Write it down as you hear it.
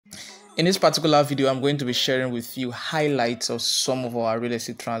In this particular video, I'm going to be sharing with you highlights of some of our real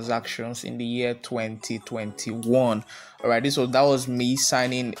estate transactions in the year 2021. All right, that was me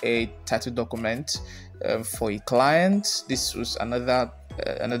signing a title document for a client. This was another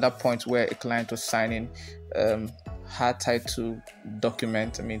point where a client was signing her title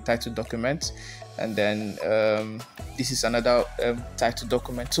document. Title document, and then this is another title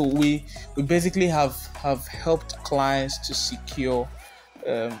document. So we basically have helped clients to secure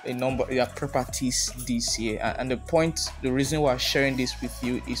a number of their properties this year, and the reason why I'm sharing this with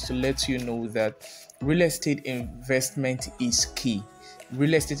you is to let you know that real estate investment is key.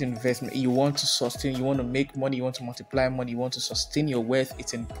 Real estate investment, you want to sustain, you want to make money, you want to multiply money, you want to sustain your wealth.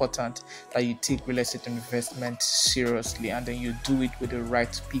 It's important that you take real estate investment seriously, and then you do it with the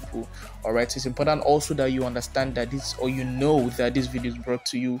right people. All right, it's important also that you understand that that this video is brought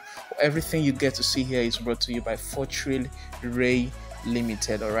to you, everything you get to see here is brought to you by Fortreal Rei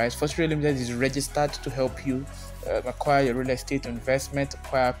Ltd. All right, Fortreal Rei Ltd is registered to help you acquire your real estate investment,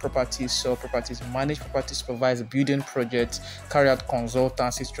 acquire properties, sell properties, manage properties, supervise building projects, carry out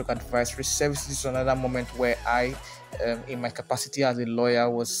consultancy, stroke advisory services. This is another moment where I, in my capacity as a lawyer,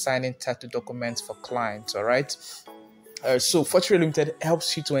 was signing title documents for clients. All right. So Fortreal Rei Ltd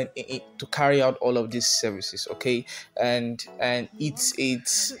helps you to carry out all of these services. Okay, and it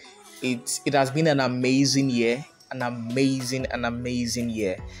has been an amazing year. An amazing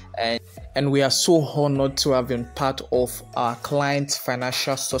year, and we are so honored to have been part of our client's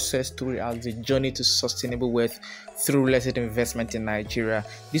financial success story as the journey to sustainable wealth through real estate investment in Nigeria.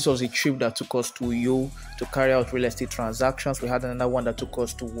 This was a trip that took us to Uyo to carry out real estate transactions. We had another one that took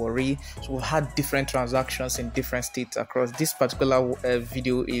us to Warri. So we've had different transactions in different states across. This particular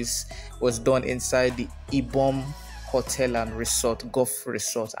video was done inside the Ibom Hotel and Resort, Golf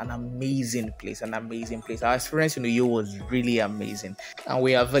Resort, an amazing place. Our experience in Uyo was really amazing, and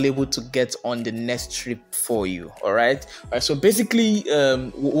we are available to get on the next trip for you. All right. So basically,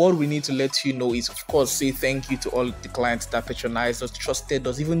 what we need to let you know is, of course, say thank you to all the clients that patronized us, trusted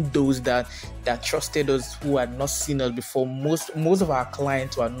us, even those that trusted us who had not seen us before. Most of our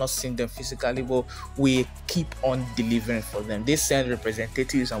clients who had not seen them physically, but we keep on delivering for them. They send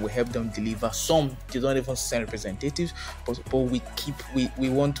representatives and we help them deliver. Some they don't even send representatives, but we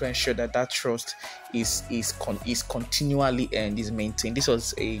want to ensure that trust is continually and is maintained. This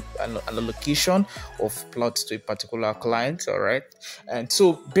was an allocation of plots to a particular client. All right, and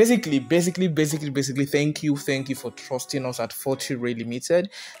so basically thank you for trusting us at Fortreal Rei Ltd,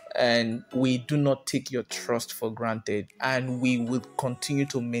 and we do not take your trust for granted, and we will continue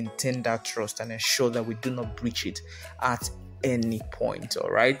to maintain that trust and ensure that we do not breach it at any point. All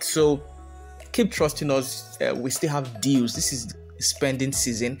right, so keep trusting us. We still have deals. This is spending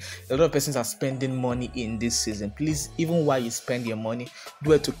season. A lot of persons are spending money in this season. Please, even while you spend your money,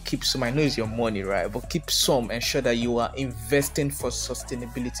 do it to keep some. I know it's your money, right? But keep some. Ensure that you are investing for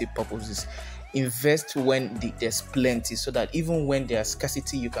sustainability purposes. Invest when there's plenty, so that even when there's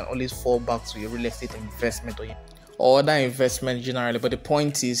scarcity, you can always fall back to your real estate investment or other investment generally. But the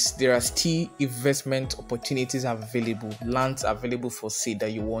point is, there are still investment opportunities available, lands available for sale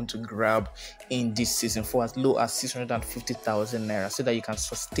that you want to grab in this season for as low as 650,000 naira, so that you can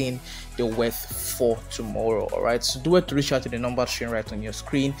sustain your wealth for tomorrow. All right, so do it to reach out to the number shown right on your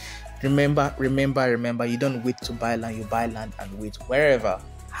screen. Remember, you don't wait to buy land, you buy land and wait.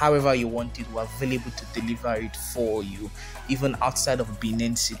 However you want it, we're available to deliver it for you. Even outside of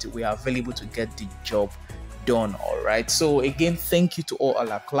Benin City, we are available to get the job done. All right, so again, thank you to all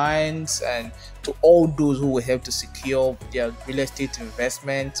our clients and to all those who will help to secure their real estate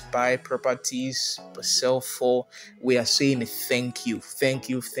investment, buy properties, sell for. We are saying a thank you,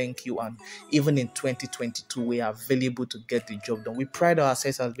 and even in 2022 we are available to get the job done. We pride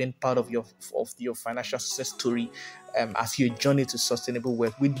ourselves as being part of your financial success story as your journey to sustainable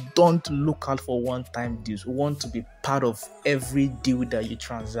wealth. We don't look out for one-time deals. We want to be part of every deal that you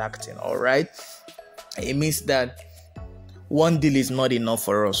transact in. All right, it means that one deal is not enough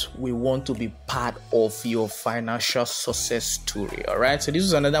for us. We want to be part of your financial success story. All right, so this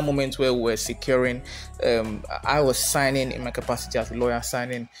was another moment where we're securing. I was signing in my capacity as a lawyer,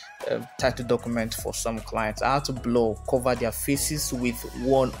 signing title documents for some clients. I had to cover their faces with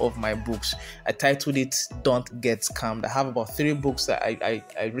one of my books. I titled it "Don't Get Scammed." I have about 3 books that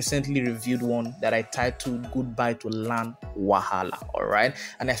I recently reviewed one that I titled "Goodbye to Land Wahala." All right,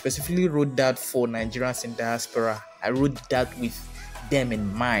 and I specifically wrote that for Nigerians in diaspora. I wrote that with them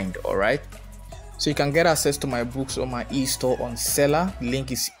in mind. All right, so you can get access to my books on my e-store on Seller. The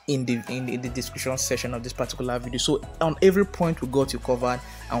link is in the description section of this particular video. So on every point we got you covered,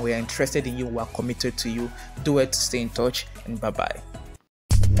 and we are interested in you. We are committed to you. Do it to stay in touch, and bye bye.